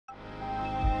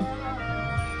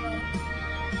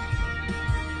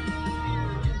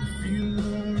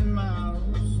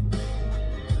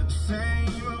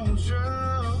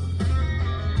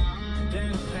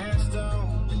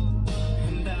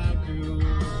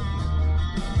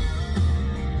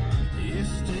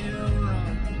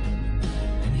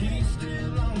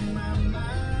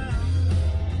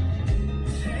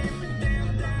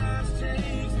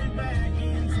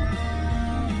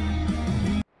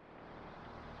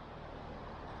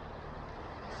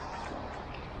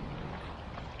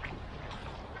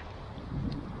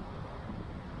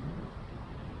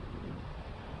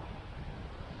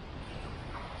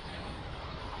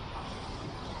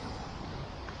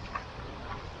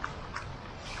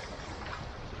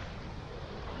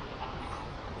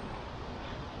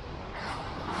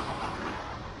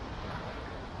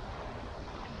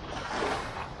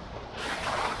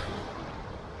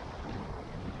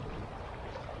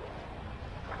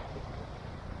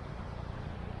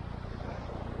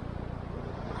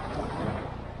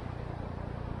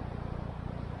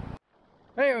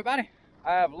everybody,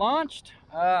 I have launched,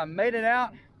 made it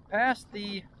out past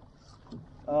the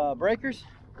breakers,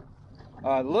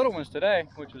 the little ones today,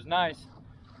 which was nice.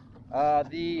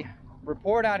 The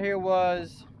report out here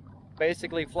was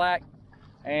basically flat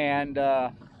and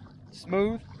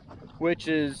smooth, which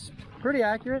is pretty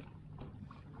accurate.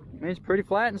 I mean, it's pretty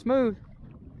flat and smooth.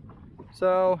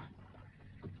 So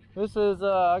this is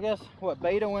I guess what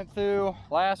Beta went through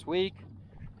last week.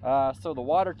 So the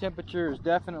water temperature has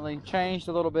definitely changed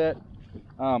a little bit.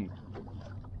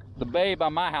 The bay by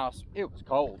my house, it was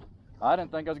cold. I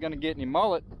didn't think I was going to get any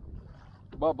mullet,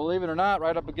 but believe it or not,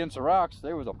 right up against the rocks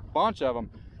there was a bunch of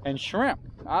them. And shrimp,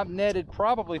 I've netted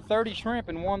probably 30 shrimp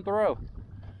in one throw,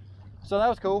 so that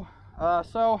was cool.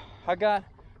 So I got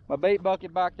my bait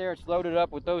bucket back there. It's loaded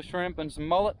up with those shrimp and some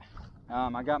mullet.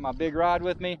 I got my big rod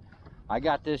with me. I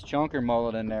got this chunker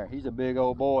mullet in there. He's a big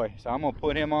old boy, so I'm gonna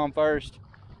put him on first,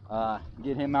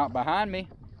 get him out behind me,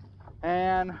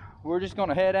 and we're just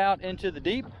gonna head out into the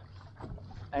deep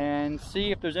and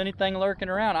see if there's anything lurking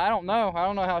around. I don't know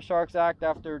how sharks act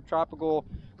after tropical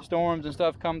storms and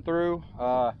stuff come through.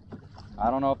 I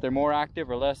don't know if they're more active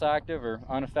or less active or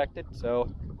unaffected, so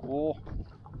we'll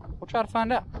try to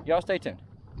find out. Y'all stay tuned.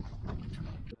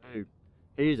 Dude,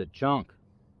 he's a chunk.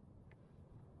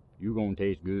 You gonna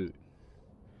taste good.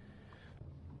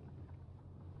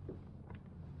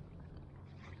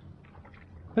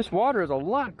 This water is a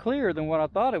lot clearer than what I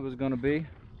thought it was going to be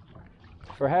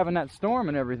for having that storm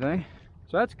and everything,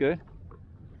 so that's good.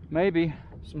 Maybe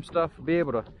some stuff will be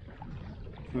able to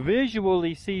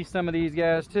visually see some of these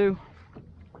guys too.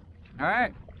 All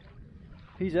right,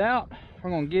 he's out.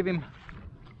 We're going to give him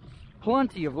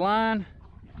plenty of line.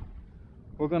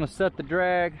 We're going to set the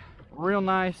drag real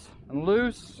nice and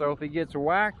loose, so if he gets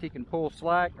whacked he can pull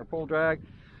slack or pull drag.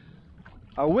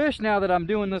 I wish now that I'm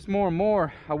doing this more and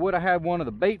more I would have had one of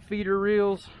the bait feeder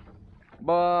reels,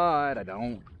 but I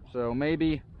don't. So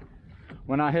maybe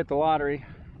when I hit the lottery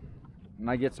and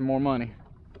I get some more money,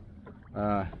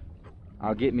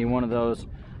 I'll get me one of those,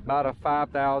 about a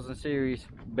 5000 series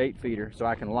bait feeder, so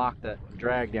I can lock that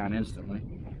drag down instantly.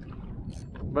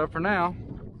 But for now,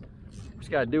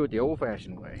 just gotta do it the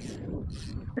old-fashioned way.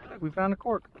 We found a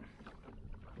cork.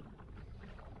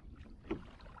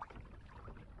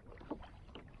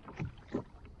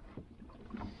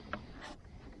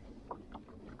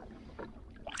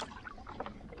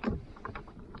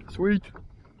 Sweet.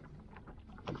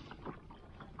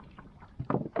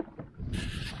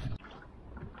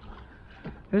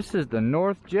 This is the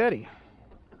North Jetty.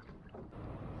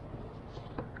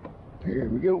 Here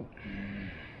we go.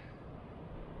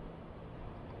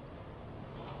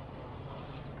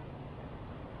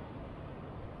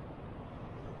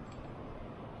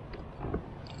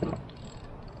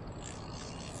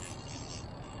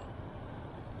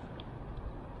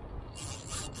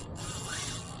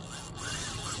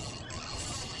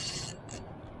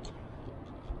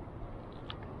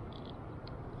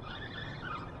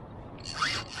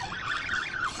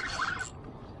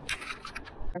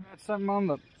 I got something on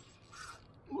the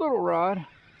little rod.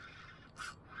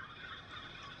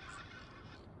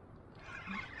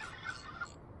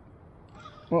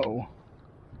 Uh-oh.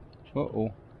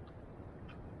 Uh-oh.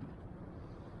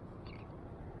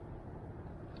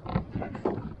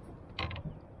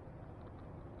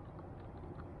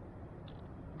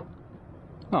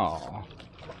 Aw.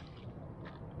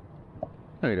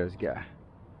 Look at this guy.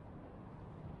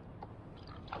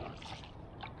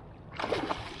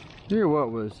 You're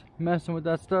what was messing with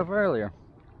that stuff earlier.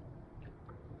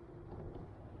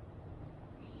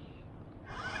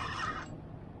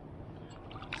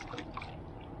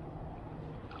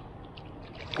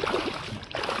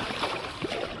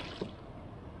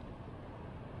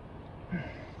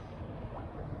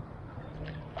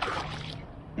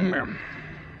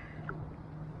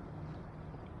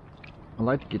 I'd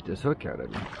like to get this hook out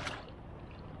of you.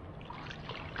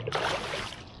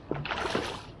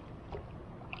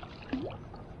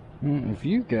 If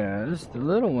you guys, the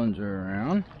little ones, are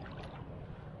around,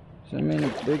 does that mean the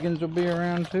big ones will be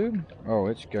around too? Oh,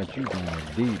 it's got you down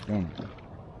deep, don't it?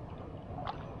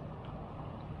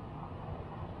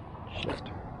 Shit.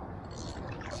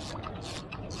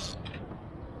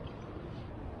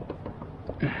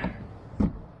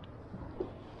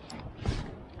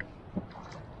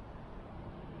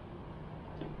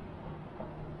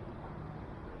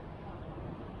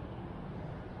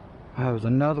 Oh, there's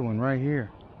another one right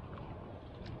here.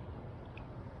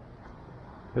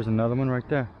 There's another one right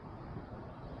there.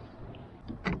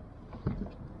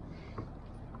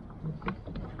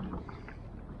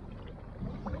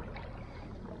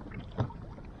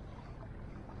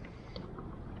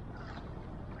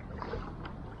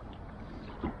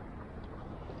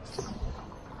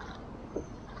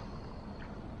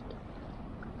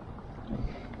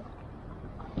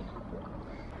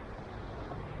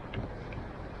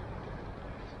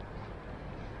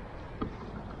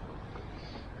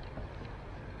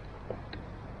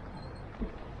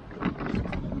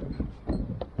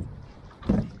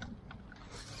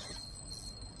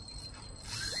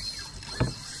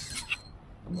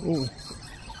 Ooh.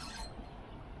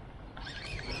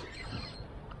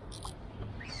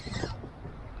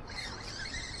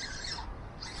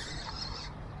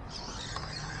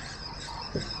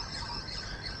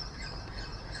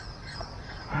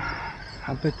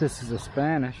 I bet this is a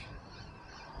Spanish.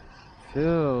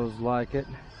 Feels like it.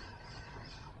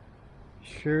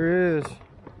 Sure is.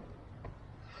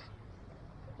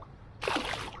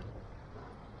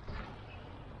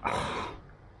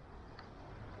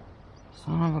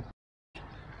 Son of a...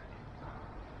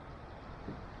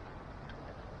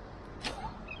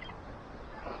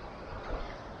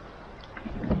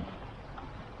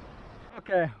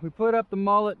 Okay, we put up the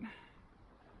mullet.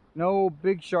 No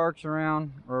big sharks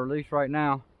around, or at least right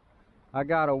now. I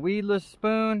got a weedless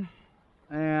spoon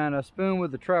and a spoon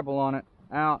with the treble on it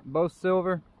out, both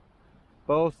silver,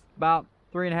 both about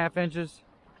 3.5 inches.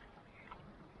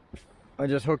 I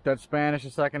just hooked that Spanish a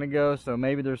second ago, so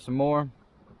maybe there's some more.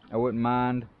 I wouldn't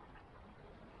mind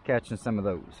catching some of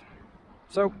those.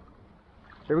 So,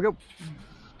 here we go.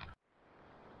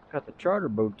 Got the charter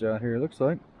boats out here, looks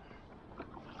like.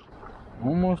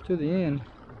 Almost to the end.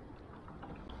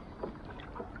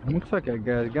 Looks like that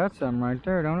guy's got something right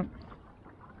there, don't it?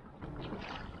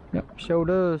 Yep, sure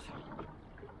does.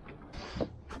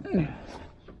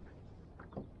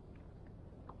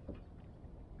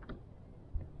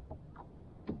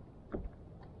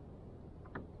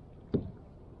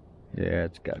 Yeah,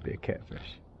 it's gotta be a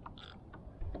catfish.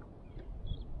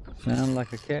 Sound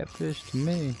like a catfish to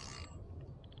me.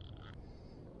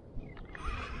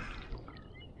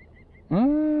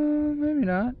 Maybe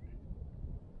not.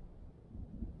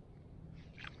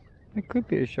 It could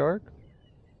be a shark.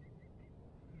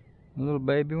 A little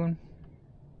baby one.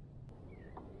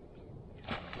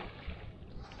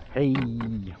 Hey.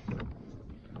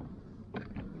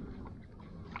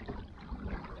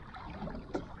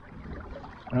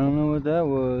 I don't know what that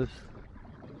was.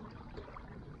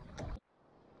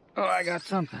 Oh, I got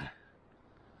something.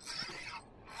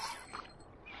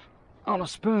 On a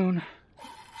spoon.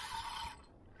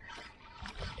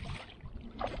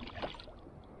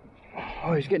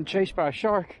 Oh, he's getting chased by a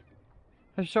shark.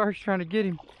 The shark's trying to get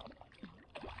him.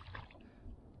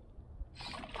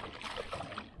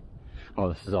 Oh,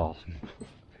 this is awesome.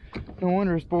 No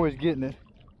wonder this boy's getting it.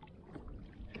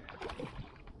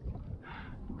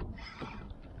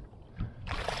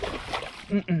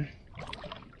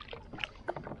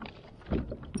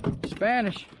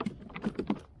 Spanish.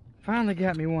 Finally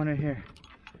got me one in here.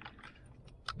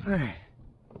 All right.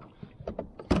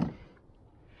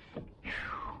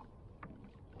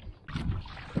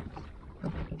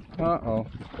 Uh-oh.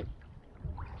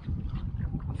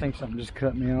 I think something just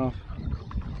cut me off.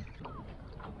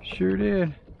 Sure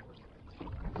did.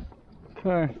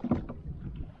 Okay.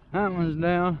 That one's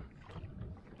down.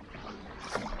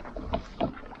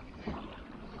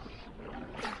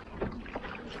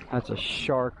 That's a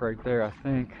shark right there, I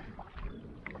think.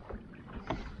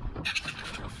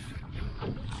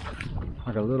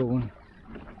 Like a little one.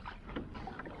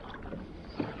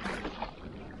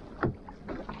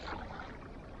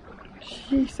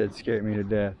 She said scared me to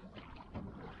death.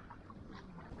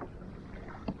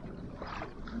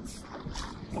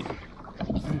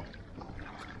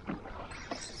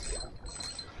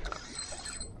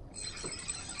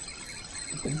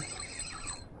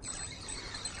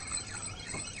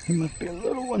 He must be a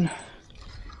little one.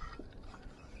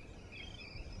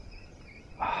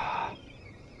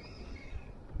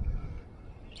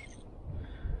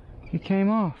 He came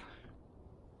off.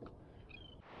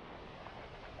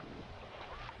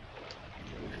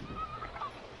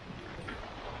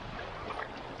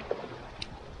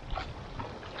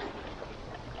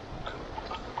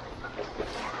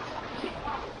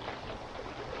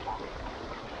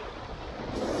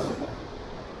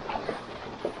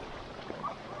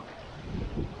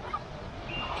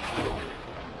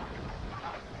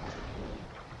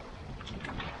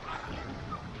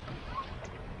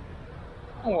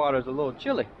 The water's a little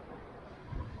chilly.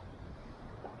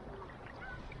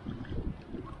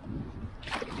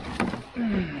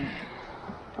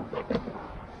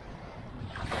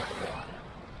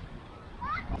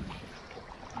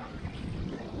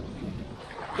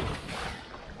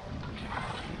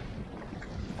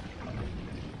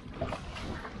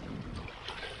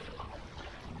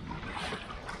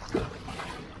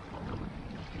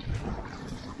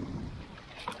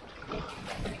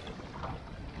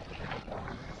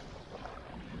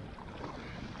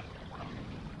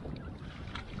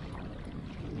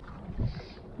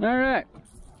 All right.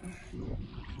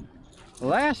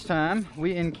 Last time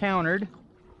we encountered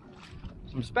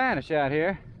some Spanish out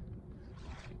here,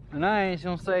 and I ain't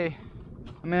gonna say,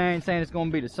 I ain't saying it's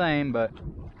gonna be the same, but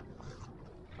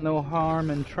No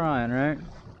harm in trying, right?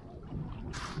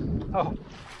 Oh,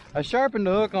 I sharpened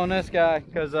the hook on this guy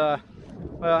because,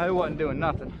 well, it wasn't doing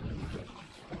nothing.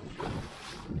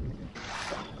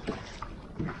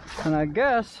 And I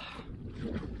guess,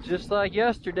 just like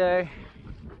yesterday,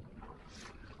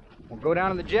 we'll go down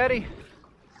to the jetty,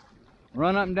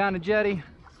 run up and down the jetty.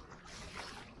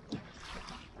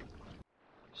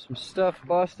 Some stuff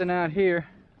busting out here.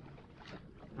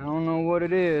 I don't know what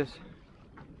it is.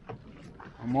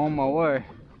 I'm on my way,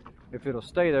 if it'll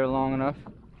stay there long enough.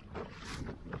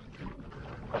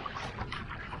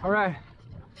 All right,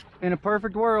 in a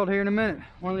perfect world here in a minute,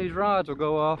 one of these rods will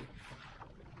go off.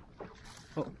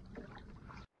 Oh.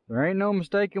 There ain't no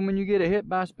mistaking when you get a hit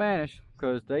by Spanish,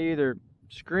 because they either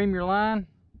scream your line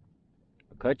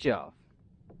or cut you off.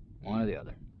 One or the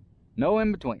other. No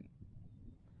in between.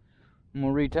 I'm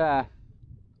gonna retie. I'm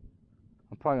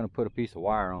probably gonna put a piece of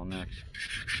wire on next.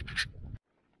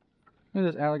 Look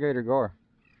at this alligator gar,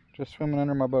 just swimming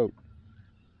under my boat.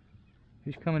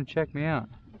 He's coming to check me out.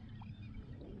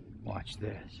 Watch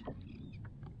this.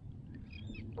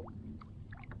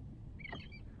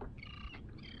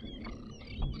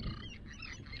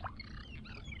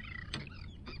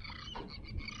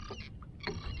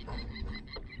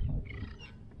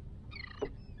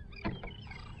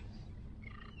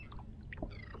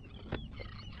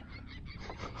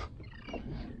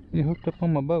 He hooked up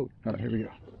on my boat. All right, here we go.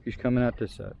 He's coming out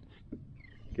this side.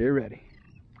 Get ready.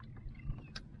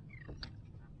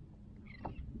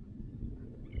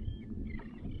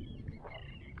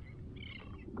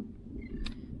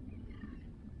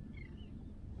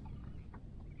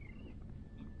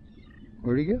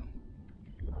 Where'd he go?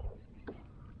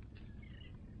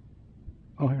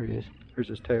 Oh, here he is. Here's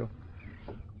his tail.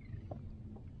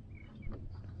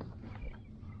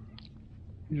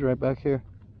 He's right back here.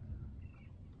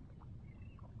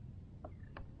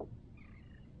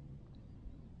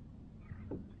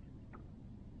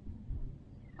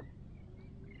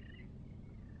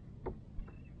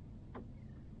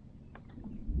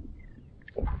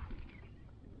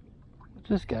 What's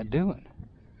this guy doing?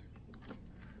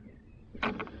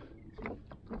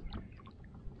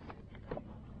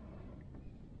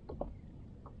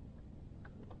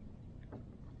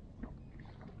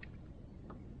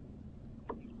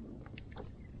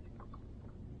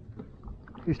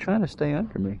 He's trying to stay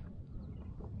under me.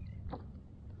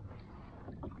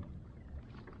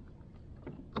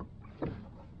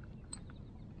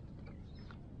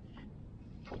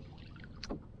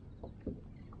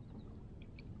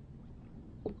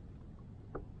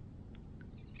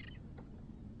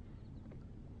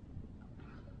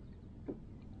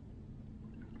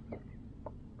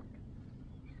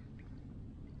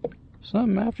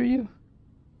 Something after you?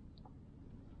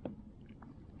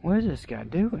 What is this guy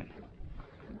doing?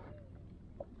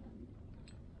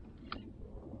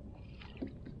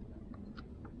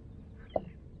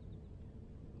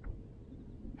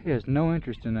 He has no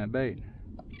interest in that bait.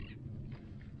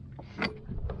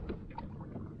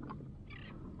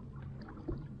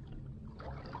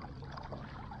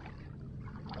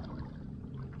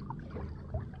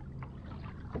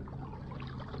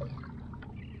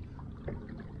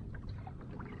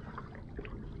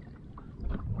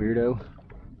 Weirdo.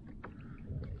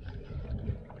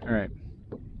 All right.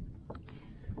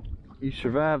 You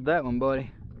survived that one,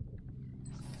 buddy.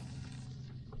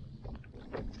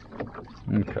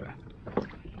 Okay.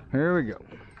 Here we go.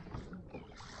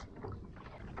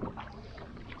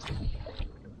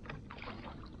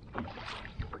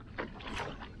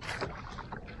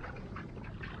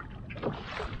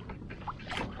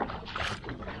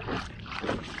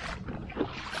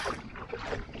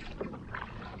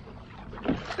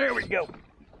 There we go.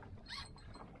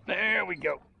 There we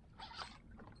go.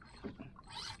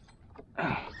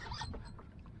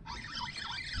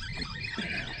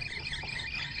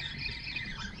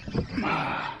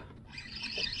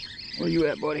 Where you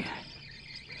at, buddy?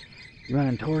 You're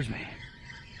running towards me.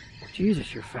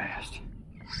 Jesus, you're fast.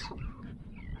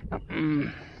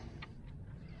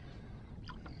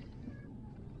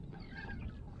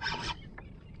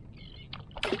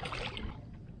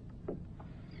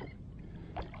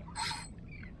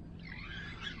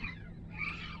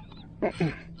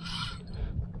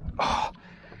 Oh,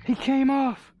 he came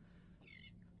off.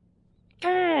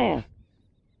 Oh,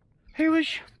 he was.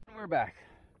 We're back.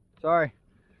 Sorry,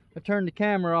 I turned the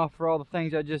camera off for all the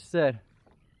things I just said.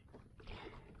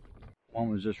 One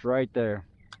was just right there.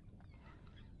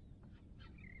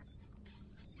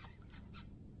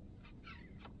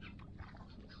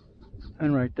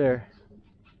 And right there.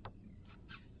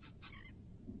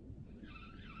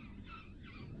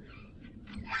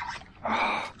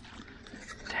 Oh,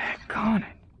 daggone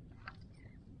it.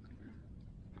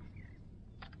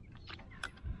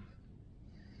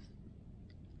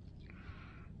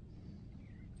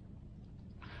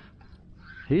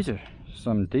 These are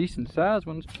some decent sized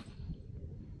ones.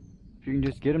 If you can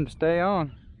just get them to stay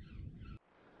on.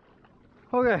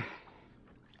 Okay.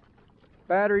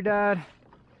 Battery died.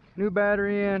 New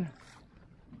battery in.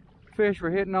 Fish were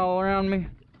hitting all around me.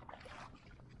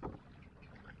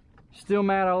 Still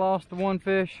mad I lost the one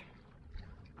fish.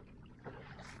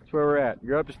 That's where we're at.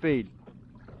 You're up to speed.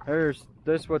 This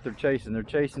is what they're chasing. They're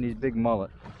chasing these big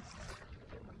mullet.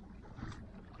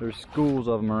 There's schools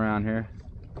of them around here.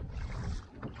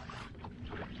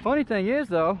 Funny thing is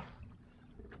though,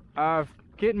 I'm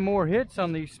getting more hits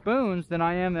on these spoons than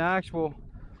I am the actual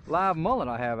live mullet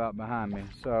I have out behind me.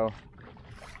 So,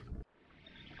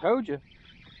 told you,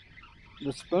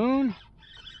 the spoon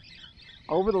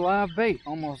over the live bait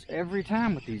almost every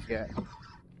time with these guys.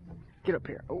 Get up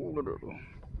here. Oh,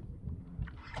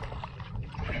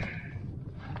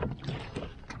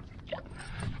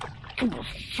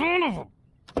 son of a...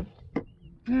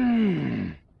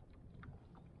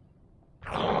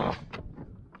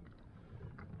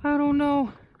 I don't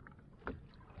know.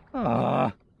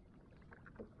 Alright,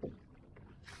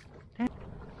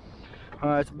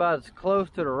 it's about as close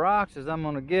to the rocks as I'm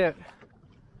gonna get.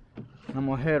 I'm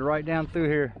gonna head right down through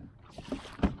here.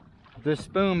 This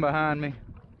spoon behind me.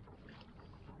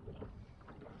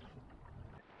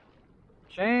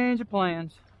 Change of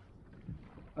plans.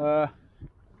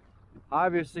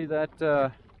 Obviously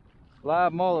that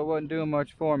live mullet wasn't doing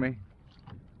much for me.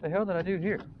 What the hell did I do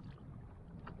here?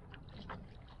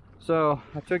 So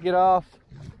I took it off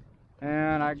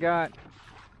and I got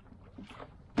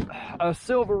a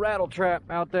silver rattle trap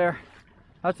out there.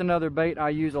 That's another bait I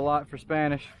use a lot for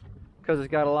Spanish because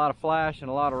it's got a lot of flash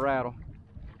and a lot of rattle.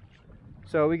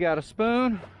 So we got a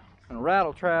spoon and a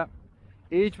rattle trap,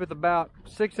 each with about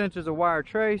 6 inches of wire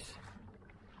trace.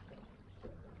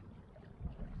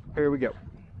 Here we go.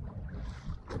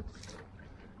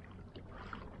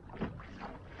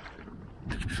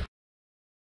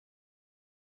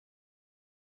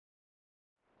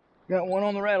 Got one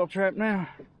on the rattle trap now.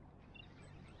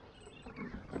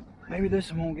 Maybe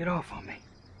this one won't get off on me.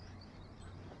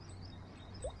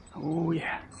 Oh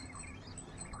yeah.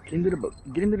 Get into the boat.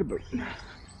 Get into the boat.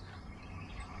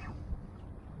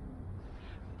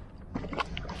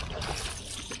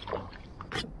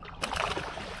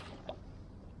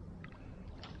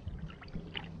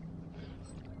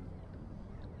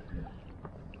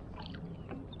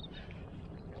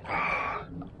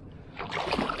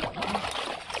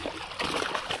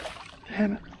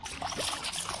 Damn it.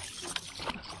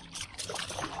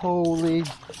 Holy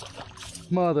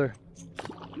mother.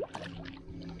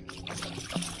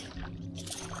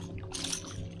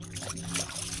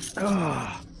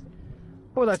 Oh,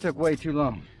 boy, that took way too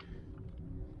long.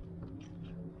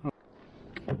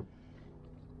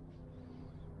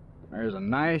 There's a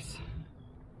nice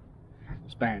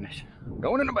Spanish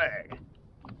going in the bag.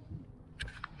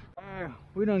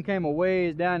 We done came a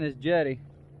ways down this jetty.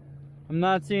 I'm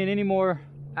not seeing any more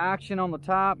action on the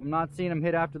top. I'm not seeing them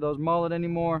hit after those mullet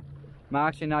anymore. I'm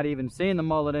actually not even seeing the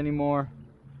mullet anymore.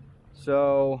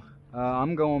 So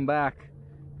I'm going back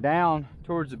down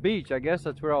towards the beach. I guess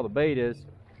that's where all the bait is.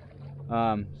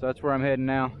 So that's where I'm heading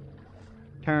now.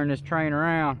 Turn this train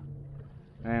around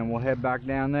and we'll head back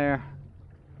down there.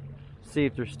 See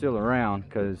if they're still around,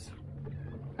 because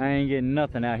I ain't getting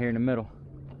nothing out here in the middle.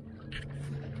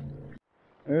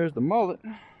 There's the mullet.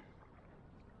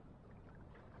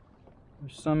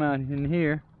 There's some out in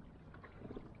here.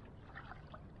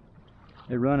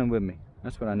 They're running with me.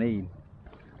 That's what I need.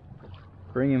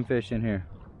 Bringing fish in here.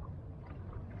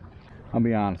 I'll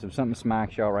be honest, if something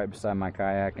smacks y'all right beside my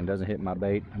kayak and doesn't hit my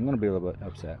bait, I'm gonna be a little bit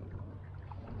upset.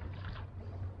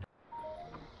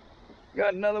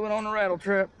 Got another one on the rattle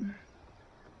trap.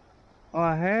 Oh,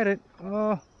 I had it.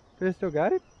 Oh, I still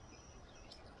got it.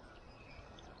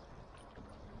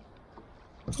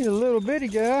 He's a little bitty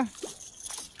guy.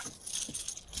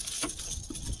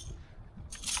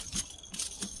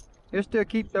 He'll still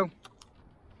keep though.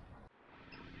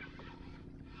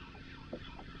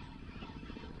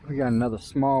 We got another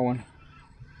small one.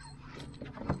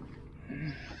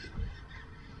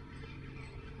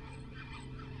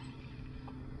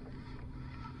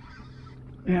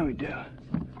 Yeah, we do.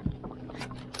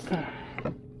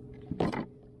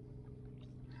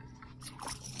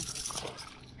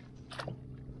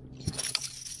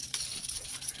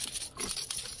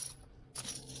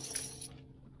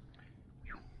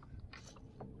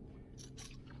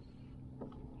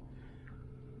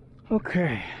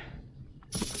 Okay.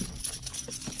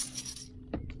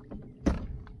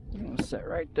 I'm gonna set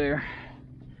right there.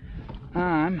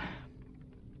 I'm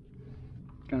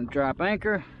gonna drop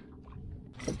anchor.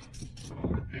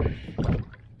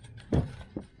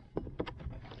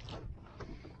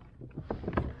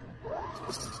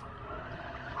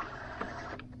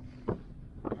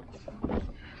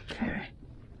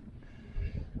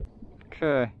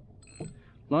 Okay,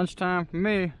 lunchtime for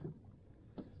me.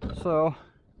 So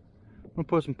I'm gonna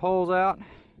put some poles out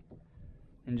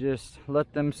and just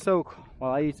let them soak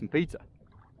while I eat some pizza.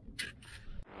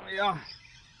 Oh yeah,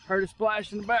 heard a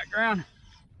splash in the background.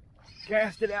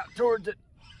 Cast it out towards it.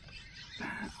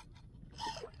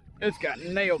 It's got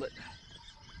nailed it.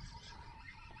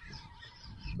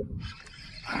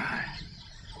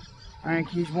 I think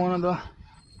he's one of the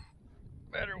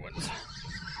better ones.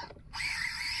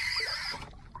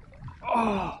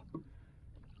 Oh!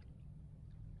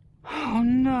 Oh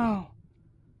no!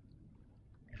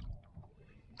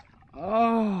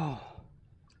 Oh!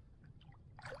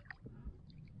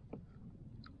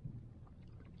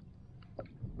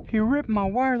 He ripped my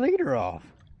wire leader off.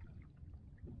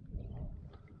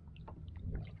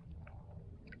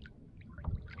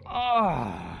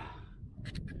 Oh!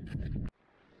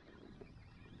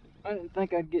 I didn't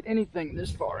think I'd get anything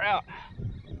this far out.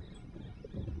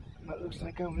 But it looks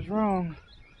like I was wrong.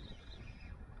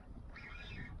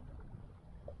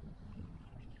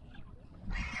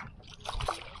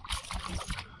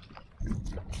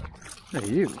 Look at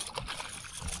you.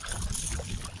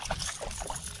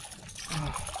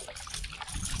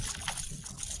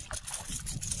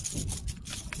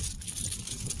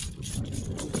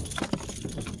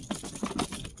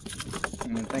 I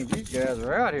didn't think these guys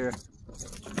were out here.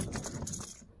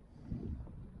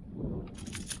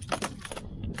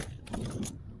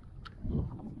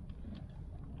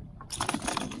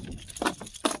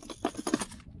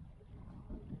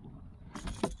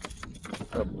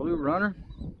 A blue runner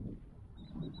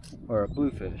or a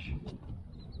bluefish?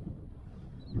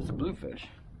 It's a bluefish.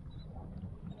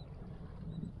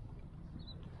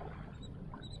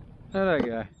 Look at that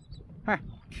guy. Huh.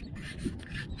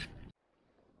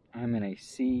 I'm in a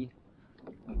sea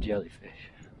of jellyfish.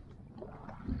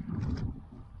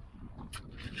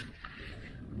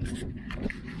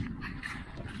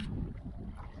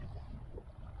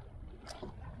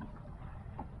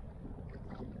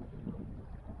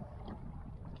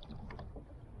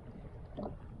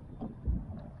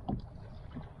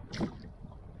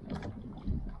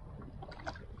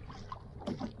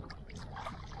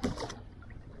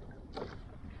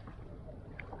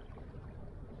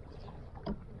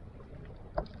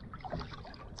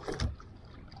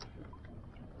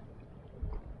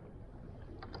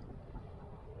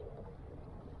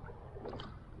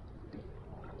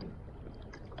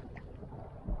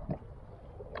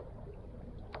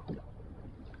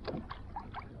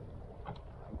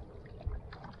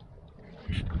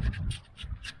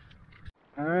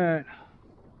 Alright,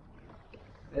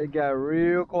 it got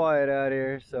real quiet out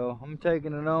here, so I'm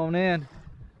taking it on in.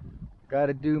 Got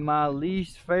to do my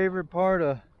least favorite part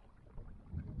of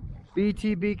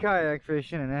BTB kayak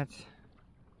fishing, and that's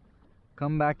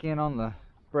come back in on the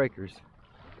breakers.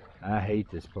 I hate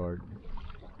this part.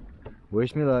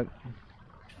 Wish me luck.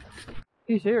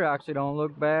 These here actually don't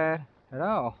look bad at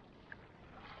all.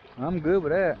 I'm good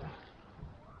with that.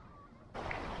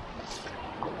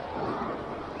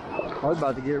 I was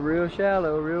about to get real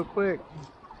shallow real quick.